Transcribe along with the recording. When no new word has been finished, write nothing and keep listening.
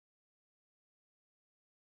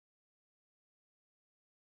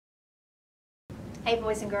Hey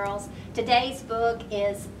boys and girls, today's book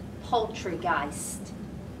is Poultrygeist.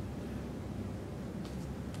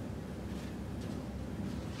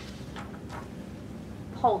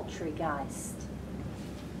 Poultrygeist.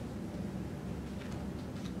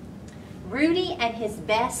 Rudy and his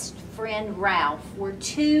best friend Ralph were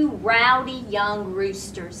two rowdy young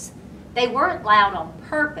roosters. They weren't loud on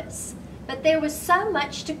purpose, but there was so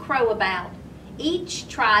much to crow about. Each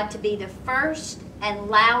tried to be the first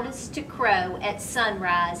and loudest to crow at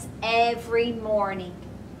sunrise every morning.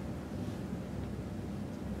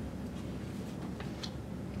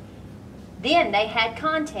 Then they had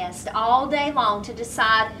contests all day long to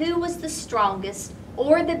decide who was the strongest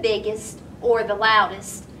or the biggest or the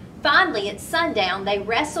loudest. Finally, at sundown, they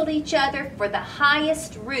wrestled each other for the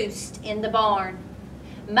highest roost in the barn.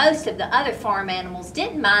 Most of the other farm animals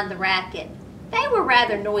didn't mind the racket. They were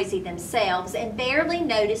rather noisy themselves and barely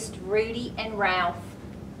noticed Rudy and Ralph.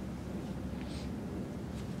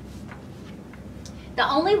 The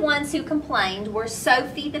only ones who complained were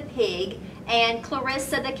Sophie the pig and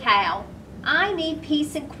Clarissa the cow. "I need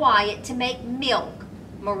peace and quiet to make milk,"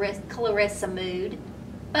 Clarissa mooed.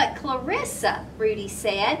 "But Clarissa," Rudy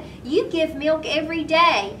said, "you give milk every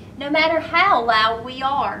day, no matter how loud we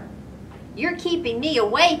are." "You're keeping me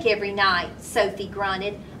awake every night," Sophie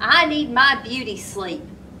grunted. "I need my beauty sleep."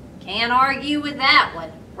 "Can't argue with that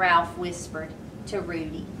one," Ralph whispered to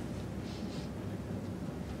Rudy.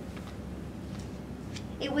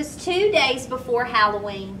 It was 2 days before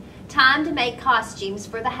Halloween, time to make costumes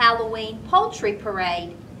for the Halloween poultry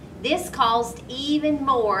parade. This caused even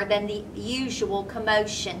more than the usual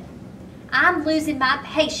commotion. "I'm losing my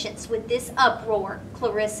patience with this uproar,"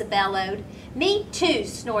 Clarissa bellowed. "Me too,"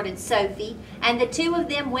 snorted Sophie, and the two of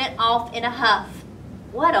them went off in a huff.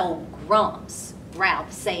 "What old grumps,"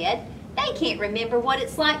 Ralph said. "They can't remember what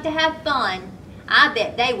it's like to have fun. I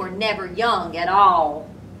bet they were never young at all."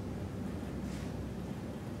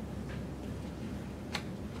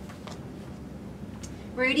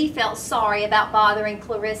 Rudy felt sorry about bothering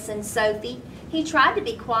Clarissa and Sophie. He tried to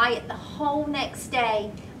be quiet the whole next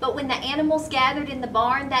day, but when the animals gathered in the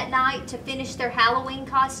barn that night to finish their Halloween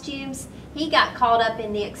costumes, he got caught up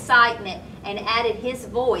in the excitement and added his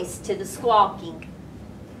voice to the squawking.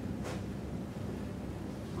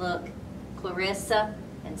 Look, Clarissa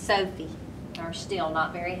and Sophie are still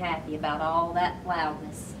not very happy about all that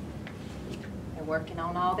loudness. They're working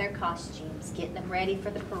on all their costumes, getting them ready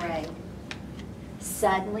for the parade.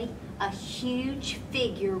 Suddenly, a huge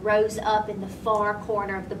figure rose up in the far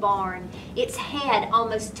corner of the barn, its head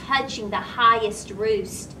almost touching the highest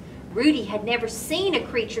roost. Rudy had never seen a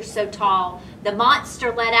creature so tall. The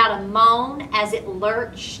monster let out a moan as it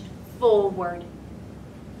lurched forward.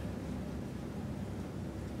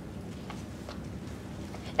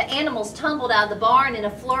 The animals tumbled out of the barn in a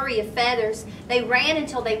flurry of feathers. They ran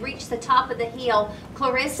until they reached the top of the hill.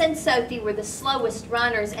 Clarissa and Sophie were the slowest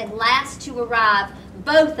runners and last to arrive,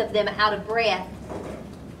 both of them out of breath.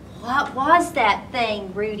 "What was that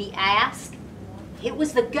thing?" Rudy asked. "It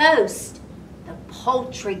was the ghost, the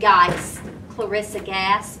Poultrygeist," Clarissa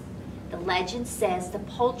gasped. "The legend says the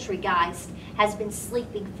Poultrygeist has been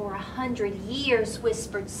sleeping for 100 years,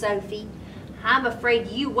 whispered Sophie. "I'm afraid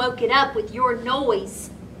you woke it up with your noise."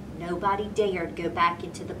 Nobody dared go back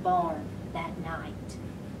into the barn that night.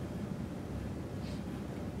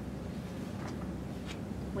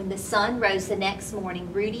 When the sun rose the next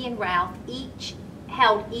morning, Rudy and Ralph each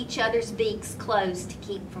held each other's beaks closed to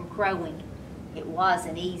keep from crowing. It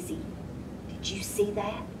wasn't easy. "Did you see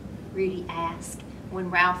that?" Rudy asked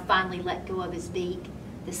when Ralph finally let go of his beak.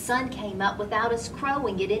 "The sun came up without us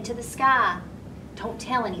crowing it into the sky." "Don't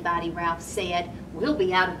tell anybody," Ralph said. "We'll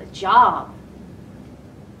be out of a job."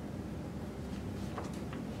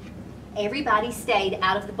 Everybody stayed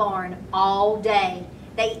out of the barn all day.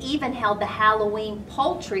 They even held the Halloween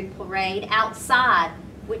poultry parade outside,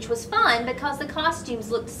 which was fun because the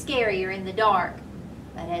costumes looked scarier in the dark.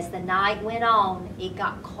 But as the night went on, it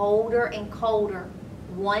got colder and colder.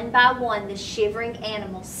 One by one, the shivering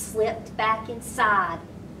animals slipped back inside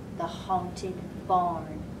the haunted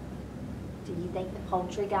barn. Do you think the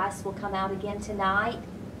Poultrygeist will come out again tonight?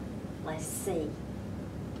 Let's see.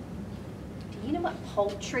 Do you know what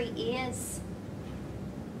poultry is?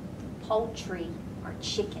 Poultry are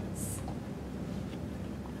chickens.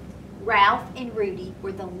 Ralph and Rudy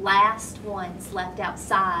were the last ones left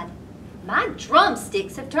outside. "My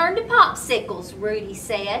drumsticks have turned to popsicles," Rudy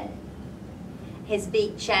said, his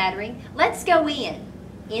beak chattering. "Let's go in."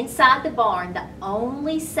 Inside the barn, the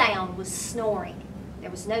only sound was snoring.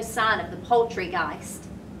 There was no sign of the Poultrygeist.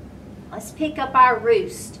 Let's pick our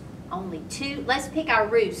roost. Only two left.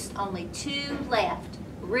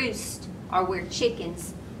 Roost are where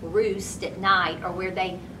chickens roost at night, or where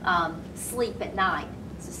they sleep at night.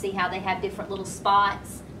 So see how they have different little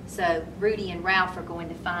spots? So Rudy and Ralph are going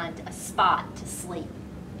to find a spot to sleep.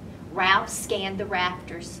 Ralph scanned the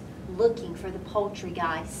rafters, looking for the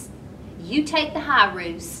poultrygeist. You take the high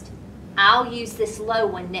roost. I'll use this low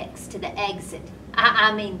one next to the exit.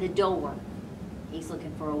 I mean the door. He's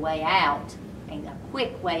looking for a way out, and a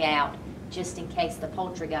quick way out, just in case the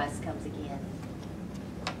poultrygeist comes again.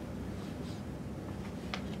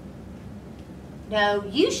 No,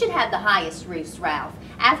 you should have the highest roost, Ralph.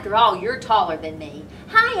 After all, you're taller than me.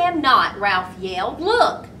 I am not, Ralph yelled.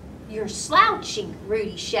 Look, you're slouching,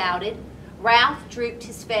 Rudy shouted. Ralph drooped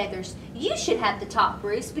his feathers. You should have the top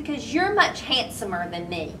roost because you're much handsomer than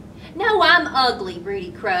me. No, I'm ugly,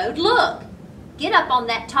 Rudy crowed. Look, get up on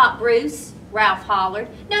that top roost, Ralph hollered.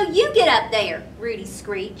 No, you get up there, Rudy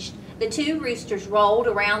screeched. The two roosters rolled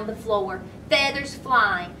around the floor, feathers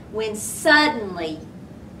flying, when suddenly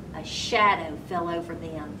a shadow fell over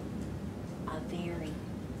them. A very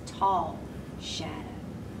tall shadow.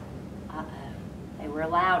 Uh-oh. They were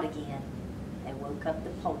loud again. They woke up the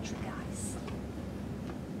poultrygeist.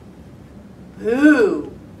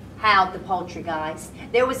 Boo! Howled the poultrygeist.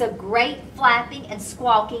 There was a great flapping and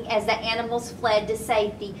squawking as the animals fled to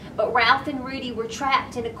safety, but Ralph and Rudy were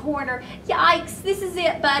trapped in a corner. Yikes, this is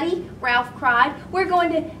it, buddy, Ralph cried. We're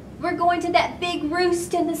going to that big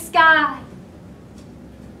roost in the sky.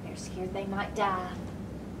 They're scared they might die.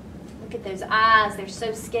 Look at those eyes, they're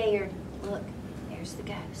so scared. Look, there's the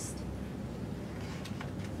ghost.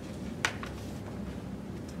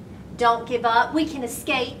 Don't give up, we can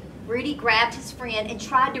escape. Rudy grabbed his friend and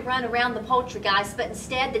tried to run around the poultrygeist, but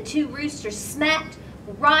instead the two roosters smacked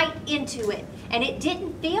right into it. And it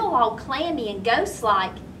didn't feel all clammy and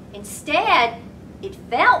ghost-like. Instead, it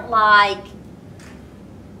felt like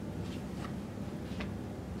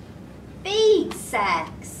feed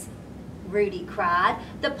sacks, Rudy cried.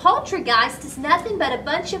 The poultrygeist is nothing but a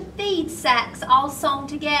bunch of feed sacks all sewn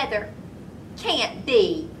together. Can't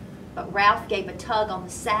be. But Ralph gave a tug on the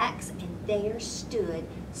sacks, and there stood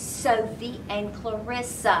Sophie and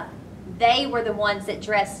Clarissa. They were the ones that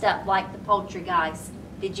dressed up like the poultrygeist.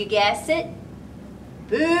 Did you guess it?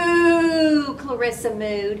 Boo! Clarissa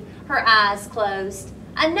mooed, her eyes closed.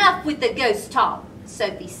 Enough with the ghost talk,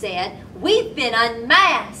 Sophie said. We've been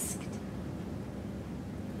unmasked.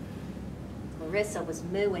 Clarissa was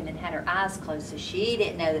mooing and had her eyes closed, so she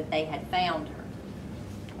didn't know that they had found her.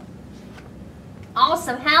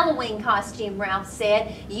 Awesome Halloween costume, Ralph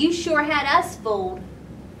said. You sure had us fooled.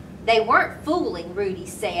 They weren't fooling, Rudy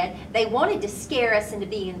said. They wanted to scare us into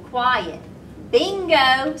being quiet.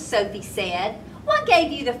 Bingo, Sophie said. What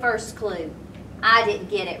gave you the first clue? I didn't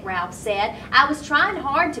get it, Ralph said. I was trying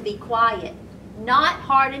hard to be quiet. Not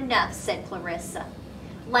hard enough, said Clarissa.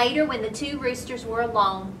 Later, when the two roosters were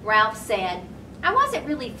alone, Ralph said, I wasn't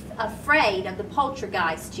really afraid of the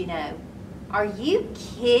poultrygeist, you know. Are you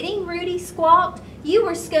kidding? Rudy squawked. You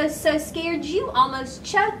were so scared you almost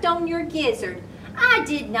choked on your gizzard. I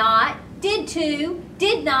did not. Did too.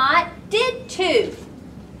 Did not. Did too.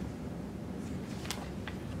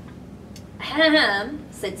 Ahem,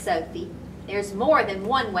 said Sophie. There's more than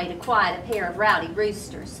one way to quiet a pair of rowdy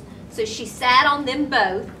roosters. So she sat on them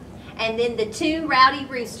both, and then the two rowdy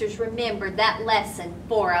roosters remembered that lesson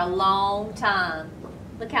for a long time.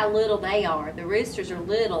 Look how little they are. The roosters are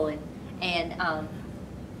little, and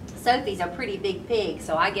Sophie's a pretty big pig,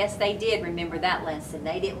 so I guess they did remember that lesson.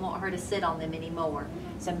 They didn't want her to sit on them anymore.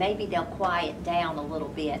 So maybe they'll quiet down a little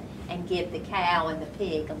bit and give the cow and the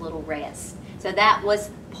pig a little rest. So that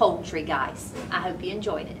was Poultrygeist. I hope you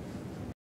enjoyed it.